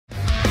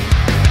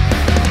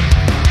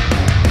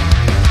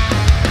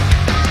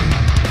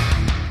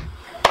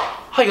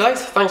Hi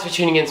guys, thanks for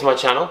tuning into my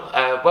channel.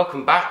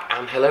 Welcome back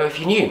and hello if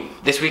you're new.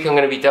 This week I'm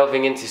going to be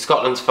delving into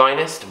Scotland's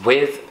finest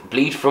with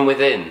Bleed From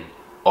Within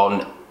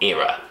on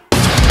Era. We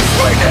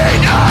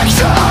need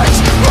actions,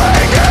 we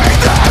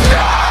need them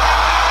now.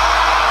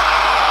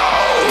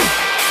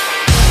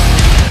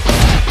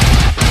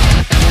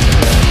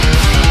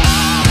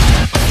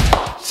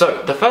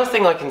 So, the first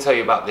thing I can tell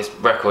you about this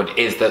record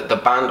is that the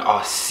band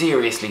are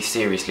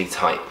seriously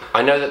tight.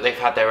 I know that they've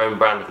had their own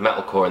brand of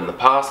metalcore in the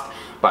past,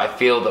 but I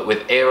feel that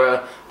with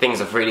Era, things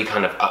have really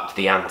kind of upped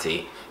the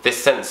ante. This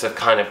sense of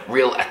kind of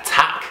real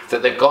attack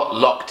that they've got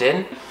locked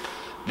in,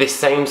 this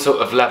same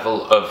sort of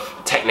level of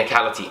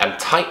technicality and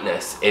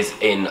tightness is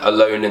in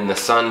Alone in the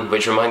Sun,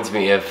 which reminds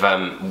me of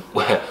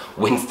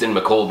Winston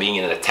McCall being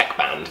in a tech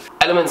band.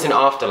 Elements in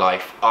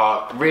Afterlife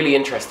are really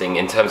interesting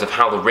in terms of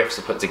how the riffs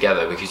are put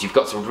together, because you've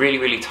got some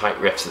really tight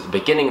riffs at the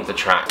beginning of the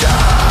track.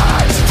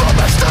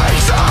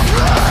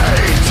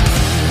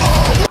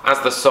 As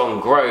the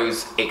song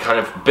grows, it kind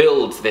of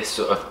builds this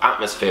sort of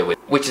atmosphere,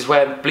 which is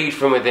where Bleed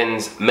From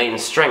Within's main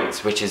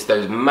strengths, which is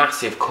those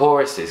massive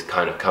choruses,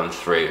 kind of come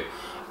through.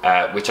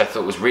 Which I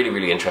thought was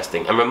really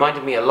interesting and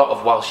reminded me a lot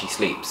of While She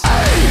Sleeps.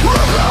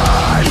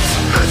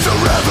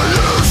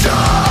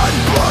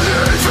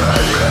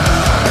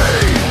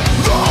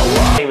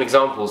 Same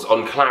examples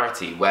on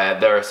Clarity, where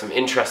there are some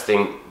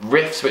interesting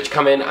riffs which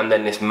come in and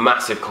then this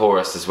massive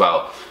chorus as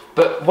well.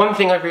 But one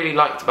thing I really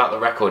liked about the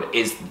record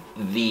is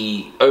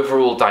the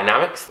overall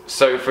dynamics.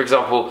 So for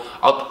example,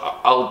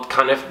 I'll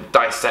kind of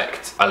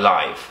dissect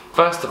Alive.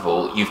 First of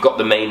all, you've got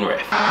the main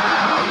riff.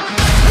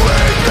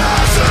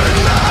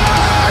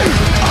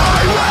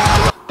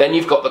 Then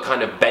you've got the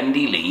kind of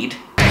bendy lead.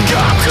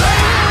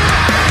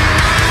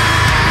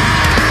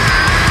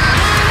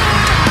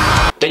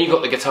 Then you've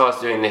got the guitars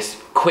doing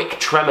this quick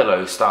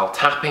tremolo style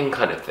tapping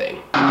kind of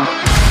thing.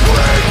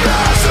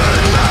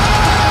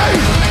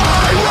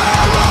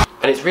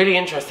 And it's really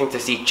interesting to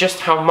see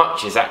just how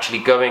much is actually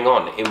going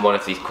on in one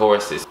of these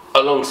choruses,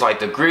 alongside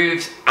the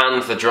grooves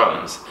and the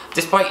drums.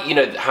 Despite, you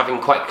know, having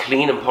quite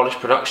clean and polished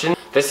production,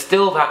 there's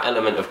still that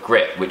element of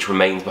grit which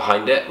remains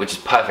behind it, which is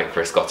perfect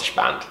for a Scottish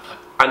band.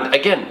 And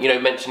again, you know,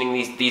 mentioning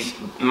these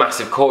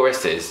massive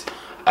choruses,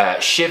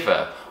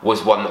 Shiver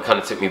was one that kind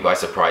of took me by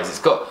surprise. It's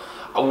got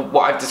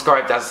what I've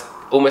described as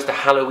almost a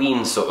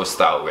Halloween sort of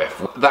style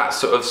riff, that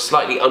sort of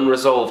slightly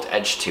unresolved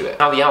edge to it.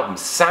 How the album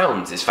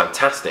sounds is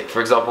fantastic.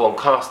 For example, on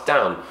Cast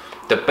Down,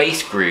 the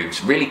bass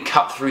grooves really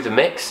cut through the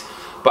mix,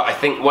 but I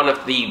think one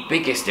of the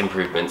biggest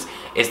improvements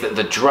is that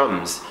the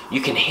drums,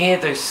 you can hear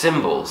those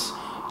cymbals,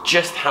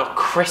 just how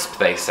crisp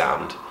they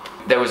sound.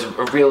 There was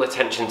a real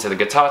attention to the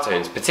guitar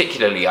tones,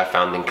 particularly I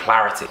found in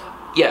Clarity.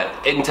 Yeah,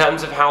 in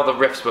terms of how the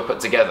riffs were put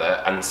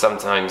together and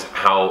sometimes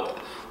how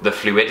the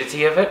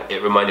fluidity of it,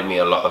 it reminded me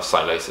a lot of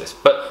Sylosis.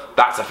 But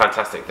that's a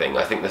fantastic thing.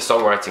 I think the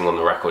songwriting on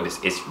the record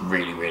is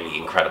really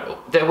incredible.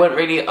 There weren't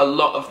really a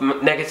lot of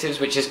negatives,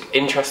 which is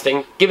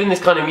interesting. Given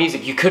this kind of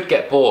music, you could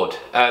get bored.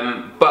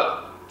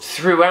 But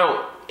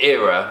throughout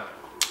Era,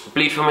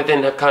 Bleed From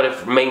Within have kind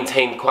of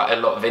maintained quite a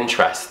lot of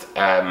interest.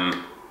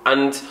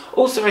 And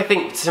also I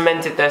think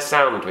cemented their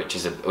sound, which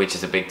is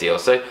a big deal.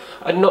 So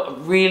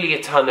not really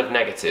a ton of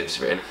negatives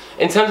written.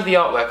 In terms of the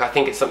artwork, I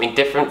think it's something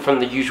different from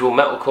the usual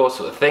metalcore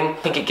sort of thing. I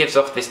think it gives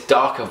off this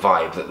darker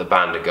vibe that the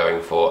band are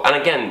going for. And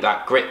again,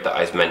 that grit that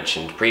I've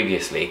mentioned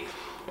previously.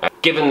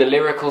 Given the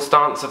lyrical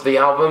stance of the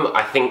album,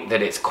 I think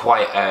that it's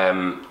quite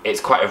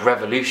a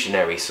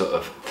revolutionary sort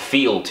of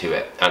feel to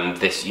it. And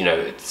this, you know,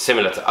 it's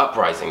similar to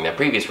Uprising, their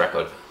previous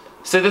record.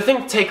 So the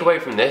thing to take away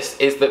from this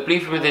is that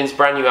Bleed From Within's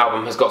brand new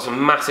album has got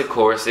some massive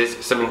choruses,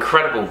 some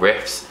incredible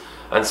riffs,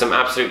 and some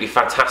absolutely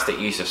fantastic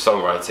use of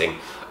songwriting.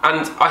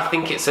 And I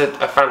think it's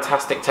a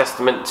fantastic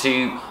testament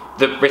to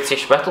the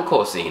British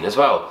metalcore scene as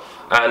well.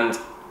 And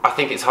I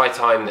think it's high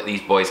time that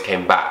these boys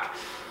came back.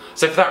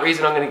 So for that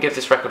reason, I'm going to give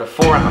this record a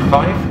 4 out of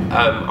 5.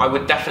 I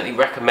would definitely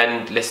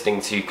recommend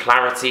listening to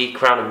Clarity,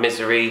 Crown of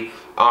Misery,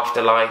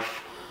 Afterlife.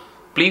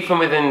 Bleed From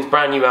Within's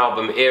brand new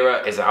album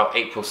Era is out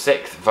April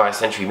 6th via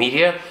Century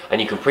Media,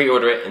 and you can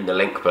pre-order it in the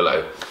link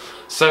below.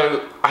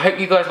 So I hope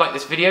you guys like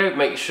this video.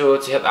 Make sure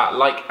to hit that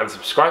like and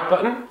subscribe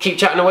button. Keep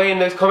chatting away in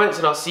those comments,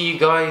 and I'll see you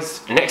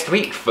guys next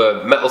week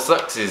for Metal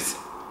Sucks'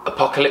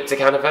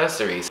 Apocalyptic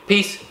Anniversaries.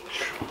 Peace.